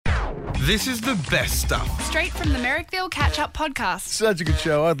This is the best stuff. Straight from the Merrickville Catch-Up Podcast. Such a good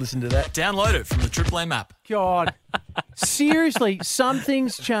show. I'd listen to that. Download it from the Triple M app. God. Seriously, some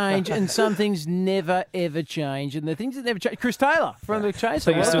things change and some things never, ever change. And the things that never change... Chris Taylor from the Chase.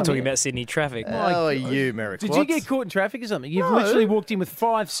 So you're still talking about Sydney traffic. How are you, Merrick? Did you get caught in traffic or something? You've literally walked in with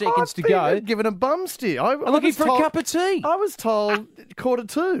 5 seconds to go. Given a bum steer. I'm looking for a cup of tea. I was told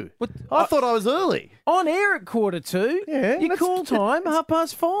 1:45. What? I thought I was early. On air at 1:45. Yeah, Your that's- call time,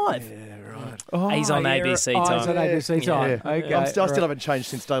 5:30. Yeah, right. Oh, He's on ABC time. He's on ABC time. Okay. I still haven't changed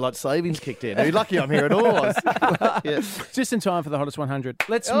since daylight savings kicked in. You're lucky I'm here at all. Yeah. Just in time for the hottest 100.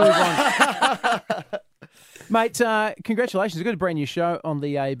 Let's move on. Mate, congratulations. We've got a brand new show on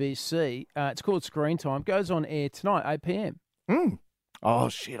the ABC. It's called Screen Time. Goes on air tonight, 8 p.m. Oh,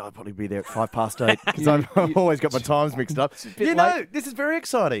 shit, I'll probably be there at 8:05 because I've always got my times mixed up. You know, this is very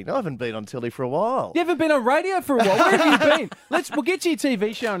exciting. I haven't been on telly for a while. You haven't been on radio for a while. Where have you been? We'll get to your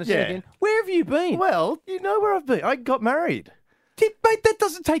TV show in a second. Where have you been? Well, you know where I've been. I got married. Mate, that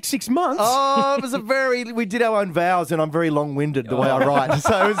doesn't take 6 months. Oh, it was we did our own vows, and I'm very long-winded the way I write.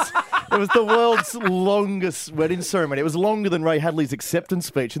 So it was the world's longest wedding ceremony. It was longer than Ray Hadley's acceptance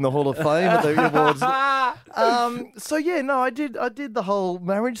speech in the Hall of Fame at the awards. I did the whole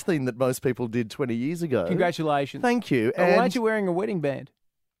marriage thing that most people did 20 years ago. Congratulations. Thank you. Why aren't you wearing a wedding band?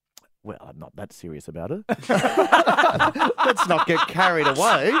 Well, I'm not that serious about it. Let's not get carried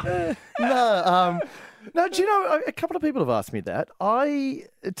away. No, do you know, a couple of people have asked me that.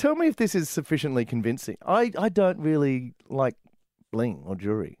 Tell me if this is sufficiently convincing. I don't really like bling or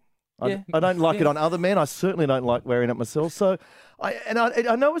jewelry. I don't like it on other men. I certainly don't like wearing it myself. So, I know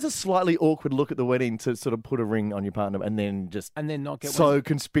it was a slightly awkward look at the wedding to sort of put a ring on your partner and then not get so one.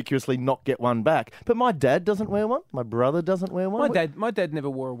 Conspicuously not get one back. But my dad doesn't wear one. My brother doesn't wear one. My dad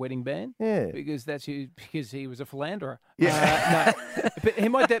never wore a wedding band. Yeah, because he was a philanderer. Yeah,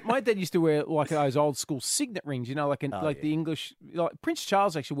 but my dad used to wear like those old school signet rings. You know, the English. Like Prince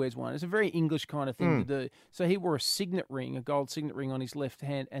Charles actually wears one. It's a very English kind of thing to do. So he wore a gold signet ring on his left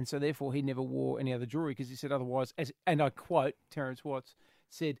hand, and so therefore he never wore any other jewelry because he said otherwise, and I quote Terence Watts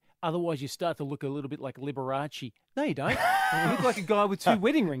said, otherwise you start to look a little bit like Liberace. No, you don't. You look like a guy with 2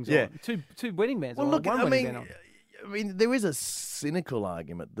 wedding rings on, two wedding bands on. Look, one wedding band on. I mean, there is a cynical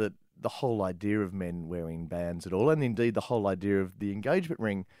argument that the whole idea of men wearing bands at all, and indeed the whole idea of the engagement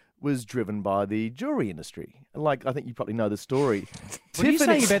ring, was driven by the jewelry industry. Like, I think you probably know the story. What are you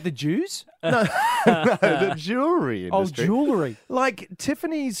saying about the Jews? No, the jewelry industry. Oh, jewellery. Like,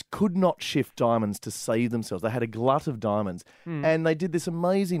 Tiffany's could not shift diamonds to save themselves. They had a glut of diamonds. And they did this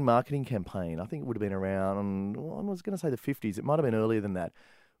amazing marketing campaign. I think it would have been around, I was going to say the 50s. It might have been earlier than that,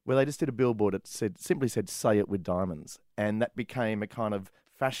 where they just did a billboard that simply said, "Say it with diamonds." And that became a kind of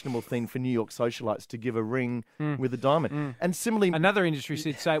fashionable thing for New York socialites to give a ring with a diamond. And similarly, another industry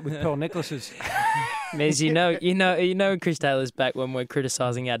said, "Say it with pearl necklaces." Mez, you know Chris Taylor's back when we're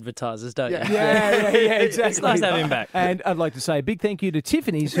criticising advertisers, don't you? Yeah, exactly. It's nice to have him back. And I'd like to say a big thank you to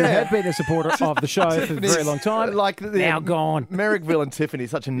Tiffany's, who have been a supporter of the show for a very long time. Now gone. Merrickville and Tiffany,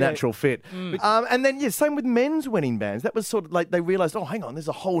 such a natural fit. And then, same with men's wedding bands. That was sort of like they realised, oh, hang on, there's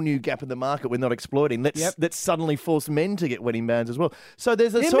a whole new gap in the market we're not exploiting. Let's suddenly force men to get wedding bands as well. So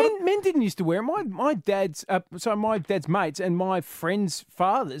there's a men didn't used to wear them. My dad's mates and my friends'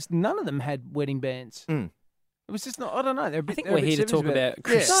 fathers, none of them had wedding bands. It was just not. I don't know. I think we're here to talk about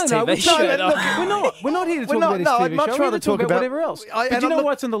Chris' TV show. We're not here to talk about his TV show. I'd much We're rather here to talk about whatever else. But do you know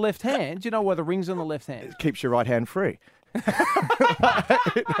what's on the left hand? Do you know why the ring's on the left hand? It keeps your right hand free.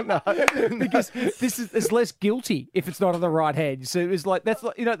 Because it's less guilty if it's not on the right hand. So it's like it's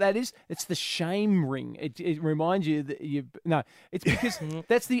the shame ring. It reminds you that it's because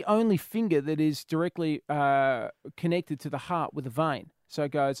that's the only finger that is directly connected to the heart with a vein. So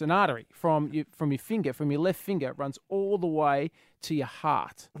it goes an artery from your finger, from your left finger, runs all the way to your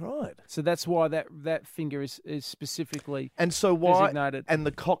heart. Right. So that's why that finger is specifically and so why designated. And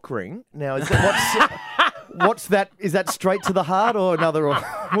the cock ring now is that what's that? Is that straight to the heart or another? Or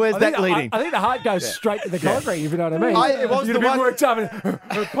where's that leading? I think the heart goes straight to the cock ring. If you know what I mean. It was the one worked up and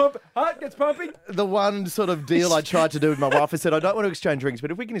heart gets pumping. The one sort of deal I tried to do with my wife, I said I don't want to exchange rings,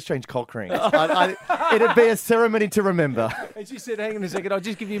 but if we can exchange cock rings, it'd be a ceremony to remember. And she said, "Hang on a second, I'll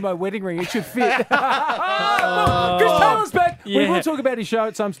just give you my wedding ring. It should fit." Chris Taylor's back. Yeah. We will talk about his show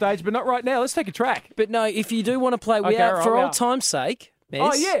at some stage, but not right now. Let's take a track. But no, if you do want to play, for old time's sake,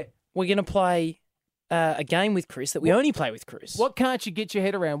 Mez, we're going to play a game with Chris that we only play with Chris. What can't you get your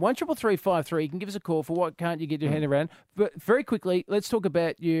head around? 13353. You can give us a call for what can't you get your head around. But very quickly, let's talk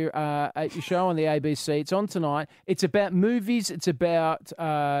about your show on the ABC. It's on tonight. It's about movies. It's about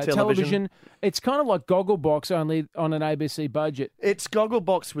television. It's kind of like Gogglebox, only on an ABC budget. It's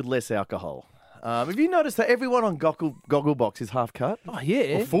Gogglebox with less alcohol. Have you noticed that everyone on Gogglebox is half cut? Oh,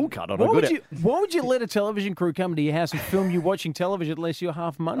 yeah. Or full cut on why a good why would you let a television crew come to your house and film you watching television unless you're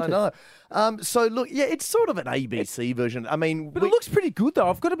half munted? I know. So, look, yeah, it's sort of an ABC version. I mean... But it looks pretty good, though.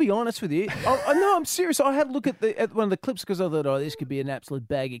 I've got to be honest with you. No, I'm serious. I had a look at one of the clips because I thought, this could be an absolute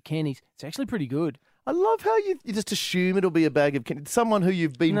bag of Kenny's. It's actually pretty good. I love how you just assume it'll be a bag of Kenny's. Someone who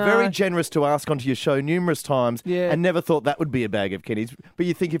you've been very generous to ask onto your show numerous times and never thought that would be a bag of Kenny's. But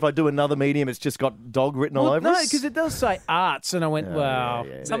you think if I do another medium, it's just got dog written all over No, us? because it does say arts, and I went, wow.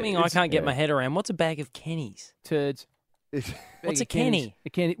 Something I can't get my head around. What's a bag of Kenny's? Turds. What's a Kenny? A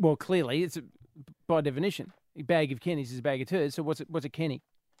Kenny? Well, clearly, it's by definition. A bag of Kenny's is a bag of turds, so what's a Kenny?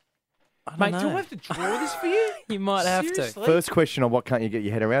 Mate, do I have to draw this for you? You might have Seriously? to. First question on what can't you get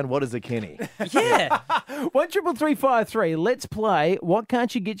your head around, what is a Kenny? Yeah. 13353. Let's play What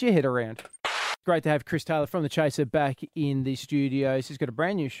Can't You Get Your Head Around? Great to have Chris Taylor from The Chaser back in the studios. He's got a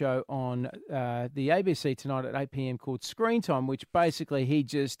brand new show on the ABC tonight at 8 p.m. called Screen Time, which basically you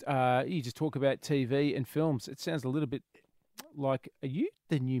just talk about TV and films. It sounds a little bit like, are you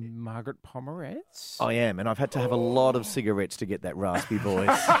the new Margaret Pomeranz? I am, and I've had to have a lot of cigarettes to get that raspy voice.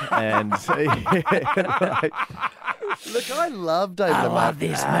 And look, I love David. I love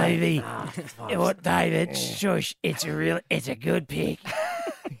this movie. What, David? Shush! It's a good pick.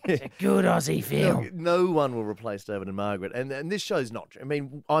 It's a good Aussie film. Look, no one will replace David and Margaret, and this show's not. I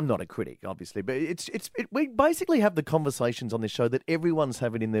mean, I'm not a critic, obviously, but we basically have the conversations on this show that everyone's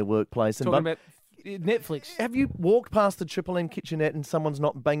having in their workplace. Talking about Netflix. Have you walked past the Triple M kitchenette and someone's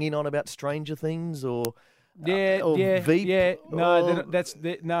not banging on about Stranger Things or Veep? Yeah. No,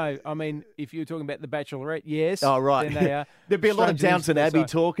 no. I mean, if you're talking about The Bachelorette, yes. Oh, right. Then they are. There'd be a lot of Stranger Downton Things, Abbey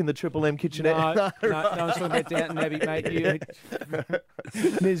talk in the Triple M kitchenette. No, one's talking about Downton Abbey, mate.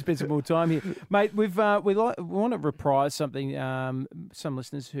 There's been some more time here, mate. We want to reprise something. Some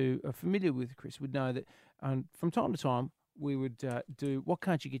listeners who are familiar with Chris would know that from time to time we would do What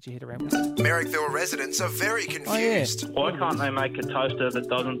Can't You Get Your Head Around? Merrickville residents are very confused. Why can't they make a toaster that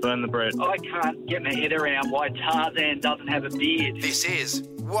doesn't burn the bread? I can't get my head around why Tarzan doesn't have a beard. This is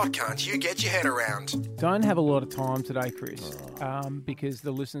What Can't You Get Your Head Around? Don't have a lot of time today, Chris, because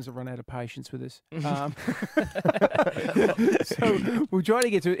the listeners have run out of patience with us. So we'll try to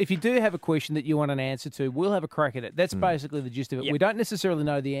get to it. If you do have a question that you want an answer to, we'll have a crack at it. That's basically the gist of it. Yep. We don't necessarily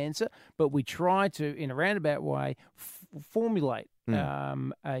know the answer, but we try to, in a roundabout way, formulate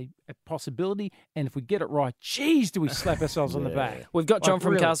a possibility, and if we get it right, geez, do we slap ourselves on the back. We've got John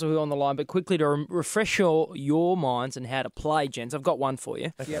from really. Castle Hill on the line, but quickly to refresh your minds and how to play, gents, I've got one for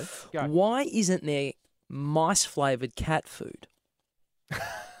you. Okay. Go. Why isn't there mice-flavoured cat food?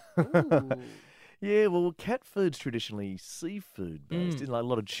 Yeah, well, cat food's traditionally seafood based, like a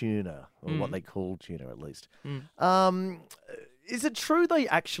lot of tuna, or what they call tuna at least. Is it true they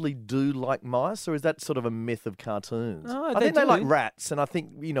actually do like mice, or is that sort of a myth of cartoons? No, I think they do. like rats, and I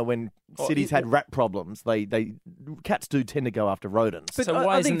think, when cities had rat problems, cats do tend to go after rodents. But so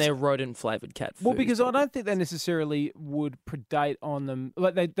why isn't there rodent-flavoured cat food? Well, because I don't think they necessarily would predate on them.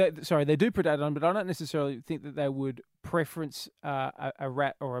 Like they do predate on them, but I don't necessarily think that they would preference a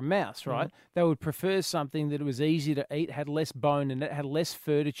rat or a mouse, right? They would prefer something that was easy to eat, had less bone in it, had less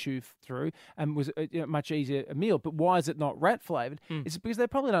fur to chew through, and was much easier a meal. But why is it not rat flavoured? It's because they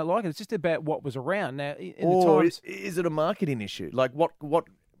probably don't like it. It's just about what was around. Now, is it a marketing issue? Like what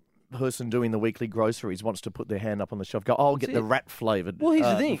person doing the weekly groceries wants to put their hand up on the shelf, go, I'll get the rat-flavoured here's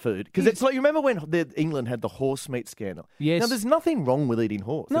the thing. food. Because it's like, you remember when England had the horse meat scandal? Yes. Now, there's nothing wrong with eating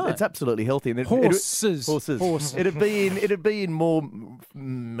horse. No. It's absolutely healthy. And Horses. It'd be in more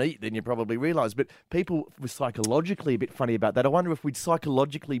meat than you probably realise. But people were psychologically a bit funny about that. I wonder if we'd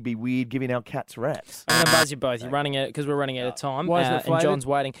psychologically be weird giving our cats rats. I'm going to buzz you both. You're running out because we're running out of time. Why is it and flavoured? John's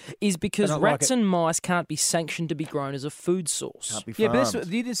waiting. Is because rats like and mice can't be sanctioned to be grown as a food source. Can't be Yeah, but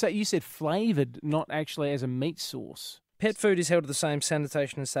farmed. you said flavoured, not actually as a meat source. Pet food is held to the same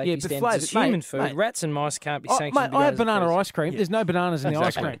sanitation and safety Yeah, but standards as flavoured- human mate, food. mate. Rats and mice can't be Oh, sanctioned mate, to be I grown have as a banana food. ice cream. There's no bananas in the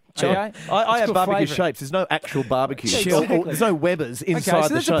ice cream. John, Okay? I It's have called barbecue flavour. shapes. There's no actual barbecue. Sure. There's no Webbers inside Okay, so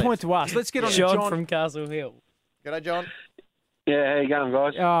the that's shape. a point to us. Let's get on to John John. from Castle Hill. G'day, John. Yeah, how you going,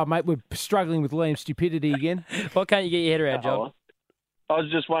 guys? Oh, mate, we're struggling with Liam's stupidity again. What can't you get your head around, John? I was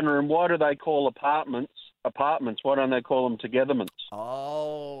just wondering, why do they call apartments? Why don't they call them togetherments?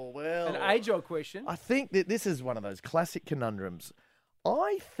 Oh, well. An age-old question. I think that this is one of those classic conundrums.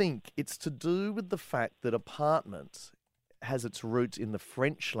 I think it's to do with the fact that apartment has its roots in the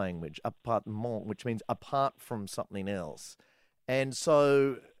French language, appartement, which means apart from something else. And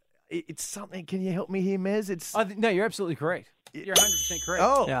so it's something. Can you help me here, Mez? No, you're absolutely correct. You're 100% correct.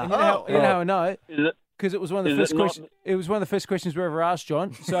 Oh, Yeah. And you know how I know? Is it? Because it was one of the first questions. It was one of the first questions we ever asked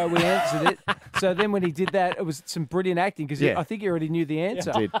John, so we answered it. So then when he did that, it was some brilliant acting because I think he already knew the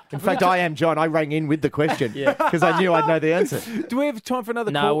answer. In fact, I am John. I rang in with the question because I knew I'd know the answer. Do we have time for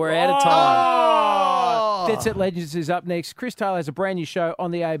another call? No, we're out of time. Dead Set Legends is up next. Chris Taylor has a brand new show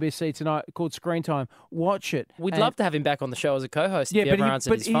on the ABC tonight called Screen Time. Watch it. We'd love to have him back on the show as a co-host if he ever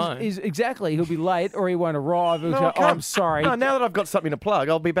answered his phone. Exactly. He'll be late or he won't arrive. He'll go, I'm sorry. No, now that I've got something to plug,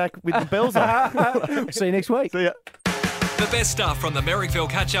 I'll be back with the bells on. See you next week. See ya. The best stuff from the Merrickville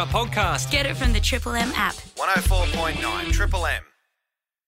Catch Up podcast. Get it from the Triple M app. 104.9 Triple M.